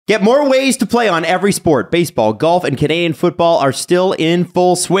Get more ways to play on every sport. Baseball, golf, and Canadian football are still in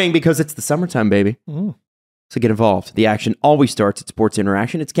full swing because it's the summertime, baby. So get involved. The action always starts at Sports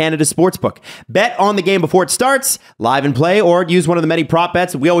Interaction. It's Canada's sportsbook. Bet on the game before it starts, live and play, or use one of the many prop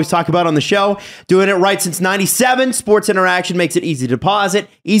bets that we always talk about on the show. Doing it right since '97. Sports Interaction makes it easy to deposit,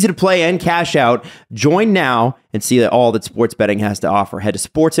 easy to play, and cash out. Join now and see all that sports betting has to offer. Head to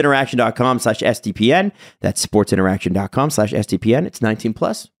sportsinteraction.com/SDPN. That's sportsinteraction.com/SDPN. It's 18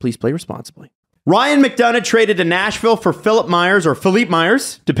 plus. Please play responsibly. Ryan McDonagh traded to Nashville for Philip Myers or Philippe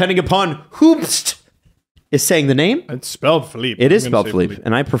Myers, depending upon whomst is saying the name. It's spelled Philippe. It is spelled Philippe,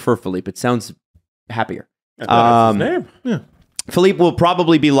 and I prefer Philippe. It sounds happier. That's his name. Yeah. Philippe will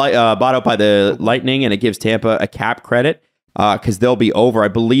probably be bought out by the Lightning, and it gives Tampa a cap credit because they'll be over. I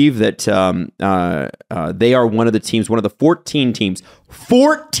believe that they are one of the teams, one of the 14 teams,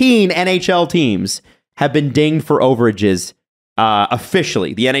 14 NHL teams have been dinged for overages.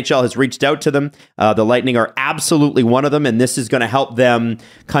 Officially, the NHL has reached out to them. The Lightning are absolutely one of them, and this is going to help them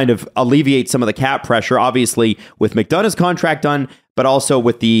kind of alleviate some of the cap pressure. Obviously, with McDonagh's contract done, but also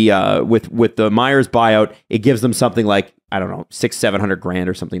with the with the Myers buyout, it gives them something like, I don't know, $600,000-700,000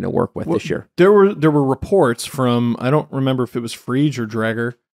 or something to work with this year. There were reports from, I don't remember if it was Frege or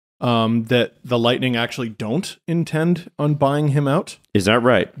Drager, that the Lightning actually don't intend on buying him out. Is that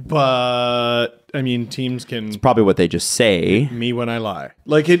right? But I mean, teams can. It's probably what they just say. Me when I lie.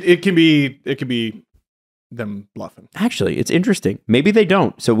 Like it can be them bluffing. Actually, it's interesting. Maybe they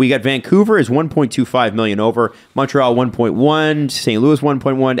don't. So we got Vancouver is 1.25 million over, Montreal 1.1, St. Louis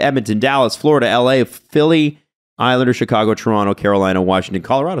 1.1, Edmonton, Dallas, Florida, LA, Philly, Islanders, Chicago, Toronto, Carolina, Washington,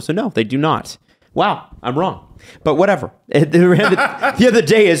 Colorado. So no, they do not. Wow, I'm wrong. But whatever. The other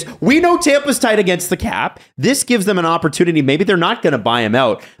day is, we know Tampa's tight against the cap. This gives them an opportunity. Maybe they're not going to buy him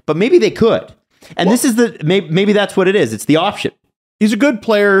out, but maybe they could. And this is maybe that's what it is. It's the option. He's a good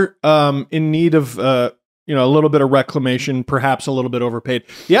player in need of a little bit of reclamation, perhaps a little bit overpaid.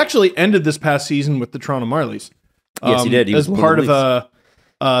 He actually ended this past season with the Toronto Marlies. Yes, he did. He as part of a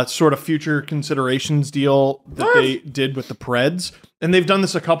sort of future considerations deal that they did with the Preds. And they've done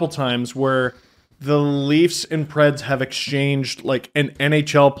this a couple times where the Leafs and Preds have exchanged like an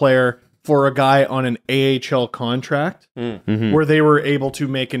NHL player for a guy on an AHL contract, where they were able to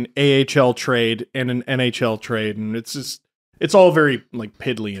make an AHL trade and an NHL trade, and it's all very like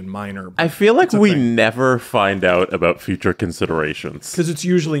piddly and minor. I feel like we never find out about future considerations because it's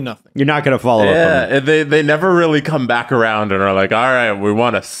usually nothing. You're not going to follow up. Yeah, they never really come back around and are like, all right, we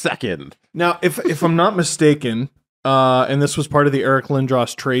want a second. Now, if I'm not mistaken, and this was part of the Eric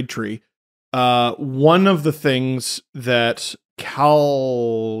Lindros trade tree. One of the things that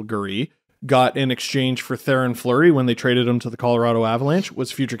Calgary got in exchange for Theoren Fleury when they traded him to the Colorado Avalanche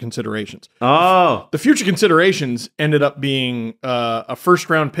was future considerations. Oh. The future considerations ended up being a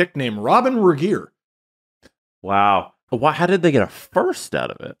first-round pick named Robin Regeer. Wow. How did they get a first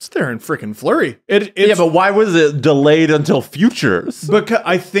out of it? It's Theoren frickin' Fleury. Yeah, but why was it delayed until futures? Because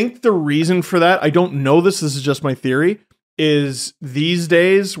I think the reason for that, I don't know this is just my theory, is these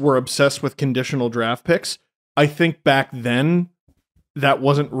days we're obsessed with conditional draft picks. I think back then that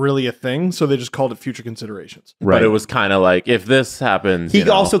wasn't really a thing, so they just called it future considerations. Right. But it was kind of like, if this happens, he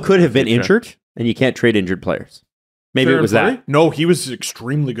also could have been injured, and you can't trade injured players. Maybe Theoren it was Fleury? that. No, he was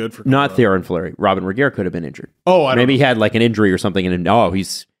extremely good for Colorado. Not Theoren Fleury. Robin Regeer could have been injured. Oh, I don't Maybe know. he had like an injury or something, and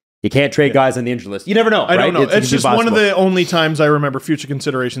you can't trade guys on the injured list. You never know. I don't know. It's just one of possible. the only times I remember future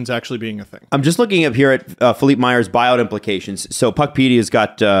considerations actually being a thing. I'm just looking up here at Philippe Myers' buyout implications. So Puckpedia's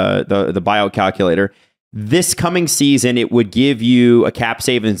got the buyout calculator. This coming season, it would give you a cap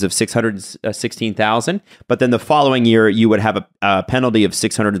savings of $616,000, but then the following year you would have a penalty of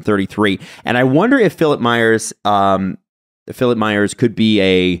 $633,000. And I wonder if Philippe Myers could be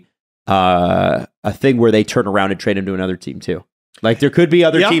a thing where they turn around and trade him to another team too. Like there could be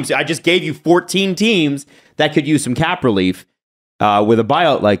other teams. I just gave you 14 teams that could use some cap relief. With a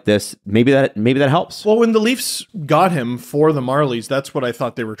buyout like this, maybe that helps. Well, when the Leafs got him for the Marlies, that's what I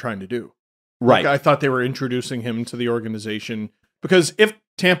thought they were trying to do. Right. Like, I thought they were introducing him to the organization because if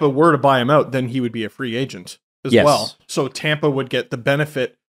Tampa were to buy him out, then he would be a free agent as well. So Tampa would get the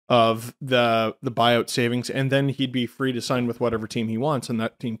benefit of the buyout savings, and then he'd be free to sign with whatever team he wants, and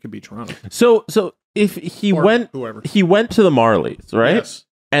that team could be Toronto. So if he went to the Marlies, right? Yes.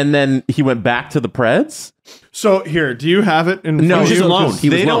 And then he went back to the Preds. So here, do you have it? No, he was loaned.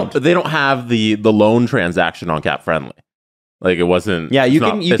 They don't have the loan transaction on Cap Friendly. Like it wasn't. Yeah, you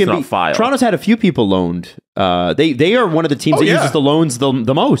can not filed. Toronto's had a few people loaned. They are one of the teams that uses the loans the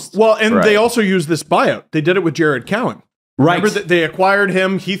most. Well, and they also use this buyout. They did it with Jared Cowan. Right. Remember that they acquired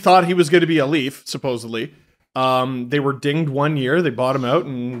him. He thought he was going to be a Leaf, supposedly. They were dinged one year. They bought him out,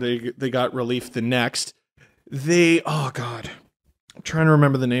 and they got relief the next. Oh God, I'm trying to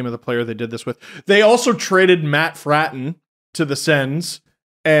remember the name of the player they did this with. They also traded Matt Fratton to the Sens,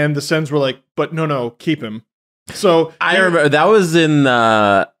 and the Sens were like, "But no, keep him." So I remember that was in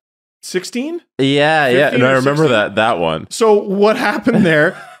 16. Yeah, and I remember 16? that one. So what happened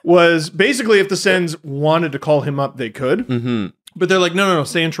there was basically if the Sens wanted to call him up, they could. Mm-hmm. But they're like, no,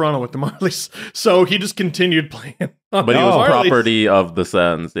 stay in Toronto with the Marlies. So he just continued playing. But he was property of the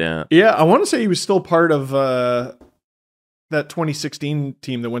Sens, yeah. Yeah, I want to say he was still part of that 2016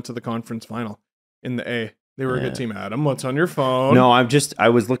 team that went to the conference final in the A. They were a good team. Adam, what's on your phone? No, I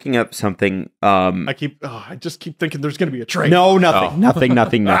was looking up something. I just keep thinking there's going to be a trade. No, nothing.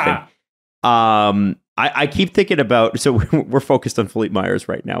 I keep thinking about, so we're focused on Philippe Myers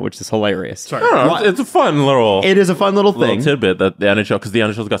right now, which is hilarious. Sorry. It's a fun little... It is a fun little thing. tidbit that the NHL, because the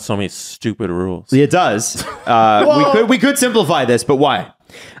NHL's got so many stupid rules. It does. We could simplify this, but why?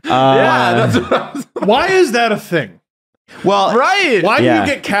 Why is that a thing? Well, right. Why do you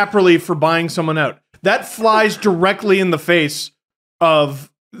get cap relief for buying someone out? That flies directly in the face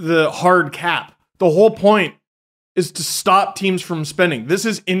of the hard cap. The whole point is to stop teams from spending. This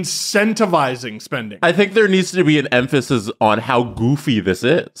is incentivizing spending. I think there needs to be an emphasis on how goofy this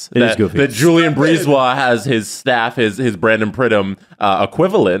is. It is goofy. That Julien Brisebois has his staff, his Brandon Pridham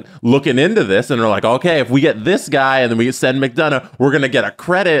equivalent, looking into this, and they're like, okay, if we get this guy and then we send McDonagh, we're going to get a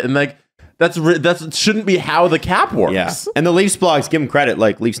credit. And like, that shouldn't be how the cap works. Yeah. And the Leafs blogs, give them credit,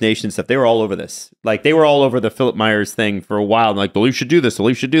 like Leafs Nation and stuff, they were all over this. Like, they were all over the Philip Myers thing for a while. Like, the Leafs should do this. The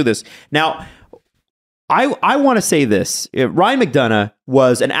Leafs should do this. Now, I want to say this. Ryan McDonagh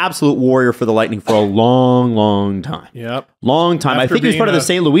was an absolute warrior for the Lightning for a long, long time. Yep. Long time. I think he was part of the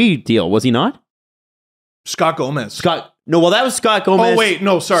St. Louis deal, was he not? Scott Gomez. That was Scott Gomez. Oh, wait,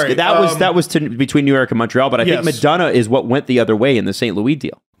 no, sorry. That was between New York and Montreal, but I think McDonagh is what went the other way in the St. Louis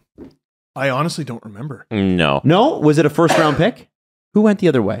deal. I honestly don't remember. No. Was it a first round pick? Who went the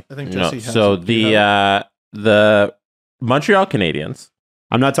other way? I think Jesse has So it. the Montreal Canadiens.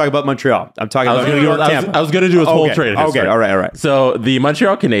 I'm not talking about Montreal. I'm talking about New York, Tampa. I was going to do his whole trade history. Okay, all right. So the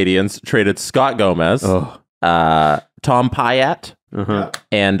Montreal Canadiens traded Scott Gomez, Tom Pyatt,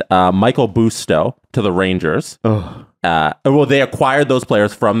 and Michael Busto to the Rangers. They acquired those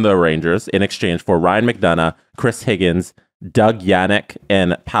players from the Rangers in exchange for Ryan McDonagh, Chris Higgins, Doug Yannick,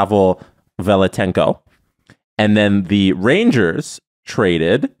 and Pavel Velatenko. And then the Rangers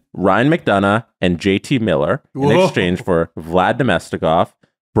traded Ryan McDonagh and JT Miller in exchange for Vlad Domestikov,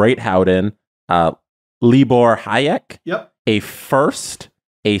 Brait Howden, Libor Hayek, a first,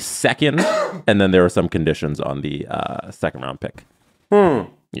 a second, and then there were some conditions on the second round pick. Yeah,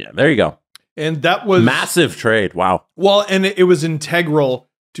 there you go. And that was massive trade. Wow. Well, and it was integral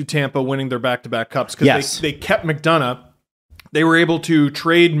to Tampa winning their back-to-back cups because they kept McDonagh. They were able to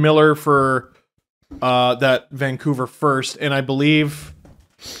trade Miller for that Vancouver first, and I believe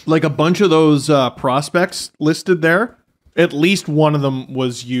like a bunch of those prospects listed there, at least one of them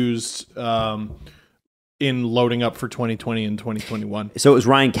was used in loading up for 2020 and 2021. So it was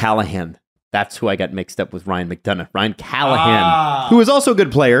Ryan Callahan. That's who I got mixed up with Ryan McDonagh. Ryan Callahan, who was also a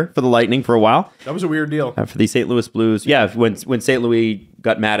good player for the Lightning for a while. That was a weird deal. For the St. Louis Blues. Yeah, when St. Louis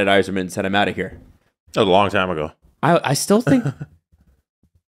got mad at Yzerman and said, I'm out of here. That was a long time ago. I still think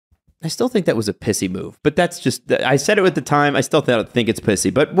that was a pissy move, but that's just, I said it at the time. I still think it's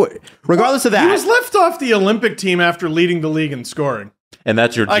pissy, but regardless of that. He was left off the Olympic team after leading the league in scoring. And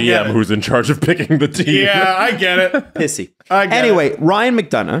that's your GM who's in charge of picking the team. Yeah, I get it. Pissy. Anyway, Ryan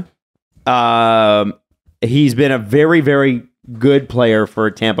McDonagh, he's been a very, very good player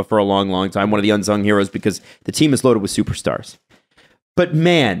for Tampa for a long, long time. One of the unsung heroes because the team is loaded with superstars. But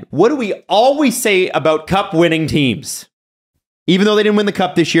man, what do we always say about cup-winning teams? Even though they didn't win the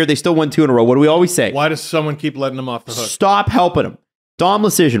cup this year, they still won 2 in a row. What do we always say? Why does someone keep letting them off the hook? Stop helping them. Dom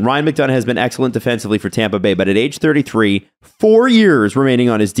Lucian, Ryan McDonagh has been excellent defensively for Tampa Bay, but at age 33, 4 years remaining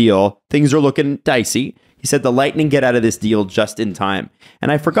on his deal, things are looking dicey. He said the Lightning get out of this deal just in time.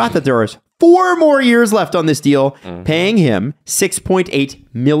 And I forgot that there are 4 more years left on this deal, paying him $6.8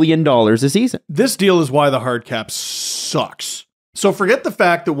 million a season. This deal is why the hard cap sucks. So forget the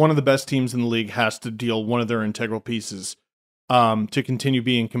fact that one of the best teams in the league has to deal one of their integral pieces to continue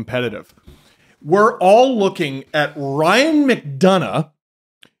being competitive. We're all looking at Ryan McDonagh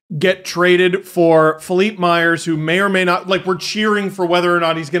get traded for Philippe Myers, who may or may not, like, we're cheering for whether or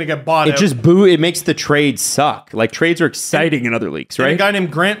not he's going to get bought out. It makes the trade suck. Like, trades are exciting in other leagues, right? And a guy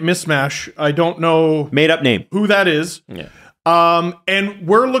named Grant Mismash, I don't know. Made up name. Who that is. Yeah. And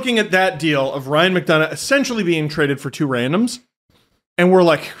we're looking at that deal of Ryan McDonagh essentially being traded for 2 randoms. And we're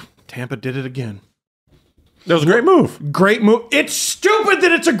like, Tampa did it again. That was a great move. Great move. It's stupid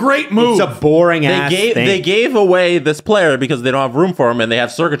that it's a great move. It's a boring ass thing. They gave away this player because they don't have room for him, and they have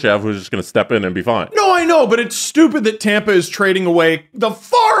Sergachev, who's just going to step in and be fine. No, I know, but it's stupid that Tampa is trading away the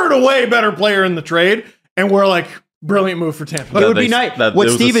far and away better player in the trade, and we're like, brilliant move for Tampa. But it would be nice.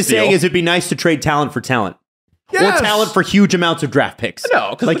 What Steve is saying is it'd be nice to trade talent for talent. Yes. Or talent for huge amounts of draft picks.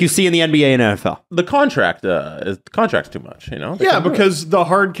 No, like you see in the NBA and NFL. The contract's too much, you know? Yeah, because the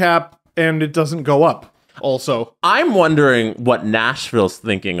hard cap and it doesn't go up. Also, I'm wondering what Nashville's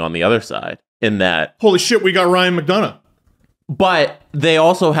thinking on the other side in that. Holy shit, we got Ryan McDonagh. But they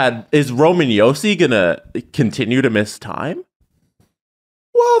also is Roman Josi going to continue to miss time?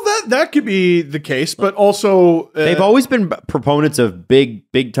 Well, that could be the case, but also... they've always been proponents of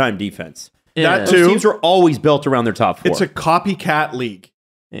big time defense. Yeah. That Those too. teams are always built around their top four. It's a copycat league.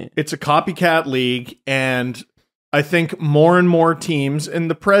 Yeah. It's a copycat league, and I think more and more teams,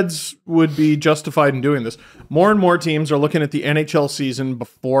 and the Preds would be justified in doing this, more and more teams are looking at the NHL season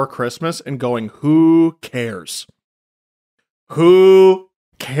before Christmas and going, who cares? Who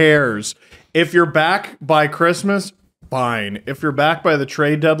cares? If you're back by Christmas, fine. If you're back by the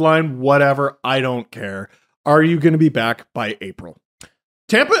trade deadline, whatever, I don't care. Are you going to be back by April?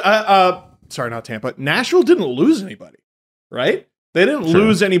 Nashville didn't lose anybody, right? They didn't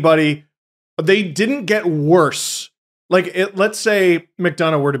lose anybody. They didn't get worse. Like, let's say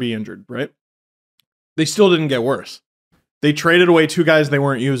McDonagh were to be injured, right? They still didn't get worse. They traded away two guys they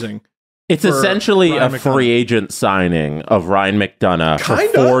weren't using. It's essentially a free agent signing of Ryan McDonagh for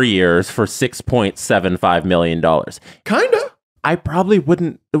 4 years for $6.75 million. Kinda. I probably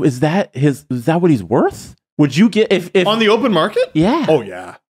wouldn't. Is that what he's worth? Would you get if on the open market? Yeah. Oh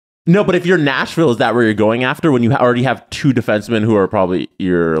yeah. No, but if you're Nashville, is that where you're going after when you already have two defensemen who are probably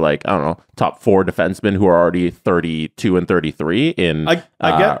your, like, I don't know, top four defensemen who are already 32 and 33 in I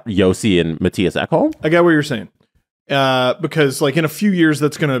get Josi and Matthias Ekholm? I get what you're saying. Because like in a few years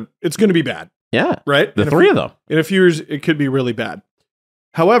it's gonna be bad. Yeah. Right? The three of them. In a few years it could be really bad.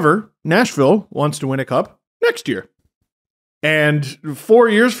 However, Nashville wants to win a cup next year. And 4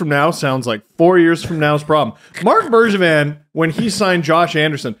 years from now sounds like 4 years from now's problem. Mark Bergevin, when he signed Josh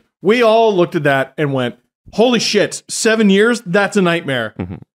Anderson, we all looked at that and went, holy shit, 7 years? That's a nightmare.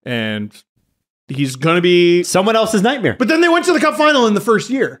 Mm-hmm. And he's going to be... someone else's nightmare. But then they went to the cup final in the first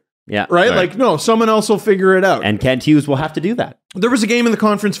year. Yeah. Right? Like, no, someone else will figure it out. And Kent Hughes will have to do that. There was a game in the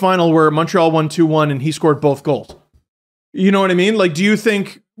conference final where Montreal won 2-1 and he scored both goals. You know what I mean? Like, do you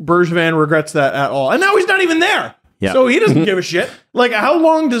think Bergevin regrets that at all? And now he's not even there. Yeah. So he doesn't give a shit. Like, how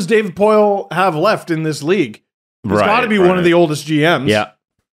long does David Poile have left in this league? He's got to be one of the oldest GMs. Yeah.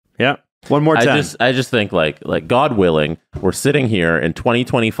 Yeah. One more time. I just think like God willing, we're sitting here in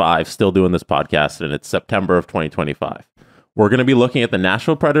 2025 still doing this podcast, and it's September of 2025. We're going to be looking at the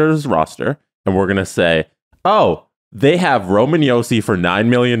Nashville Predators roster, and we're going to say, oh, they have Roman Josi for $9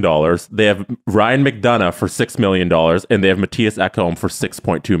 million. They have Ryan McDonagh for $6 million, and they have Matthias Ekholm for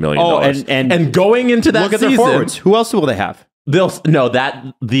 $6.2 million. Oh, and going into that look at season, their forwards. Who else will they have?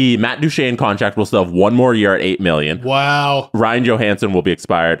 The Matt Duchene contract will still have 1 more year at $8 million. Wow. Ryan Johansson will be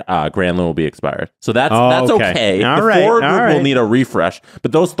expired. Granlund will be expired. So that's okay. All the right, forward all group right. will need a refresh,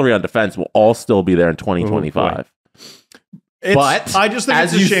 but those three on defense will all still be there in 2025. But I just think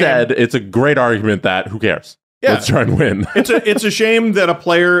as it's a you shame. said, it's a great argument that who cares? Yeah. Let's try and win. It's a shame that a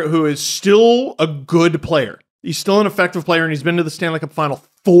player who is still a good player, he's still an effective player, and he's been to the Stanley Cup final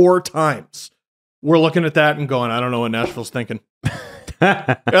 4 times. We're looking at that and going, I don't know what Nashville's thinking.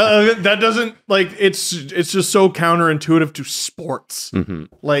 That doesn't, like, it's just so counterintuitive to sports. Mm-hmm.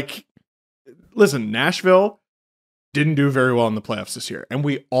 Like, listen, Nashville didn't do very well in the playoffs this year, and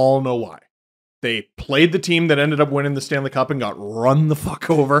we all know why. They played the team that ended up winning the Stanley Cup and got run the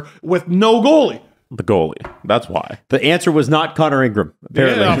fuck over with no goalie. The goalie. That's why. The answer was not Connor Ingram,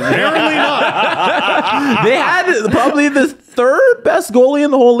 apparently. Yeah, apparently not. They had probably the 3rd best goalie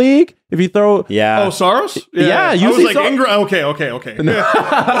in the whole league. If you throw... Yeah. Oh, Saros? Yeah, I was UC like, Ingram. Okay.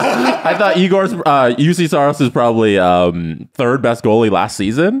 I thought Igor's UC Saros is probably 3rd best goalie last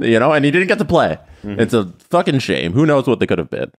season, you know, and he didn't get to play. Mm-hmm. It's a fucking shame. Who knows what they could have been.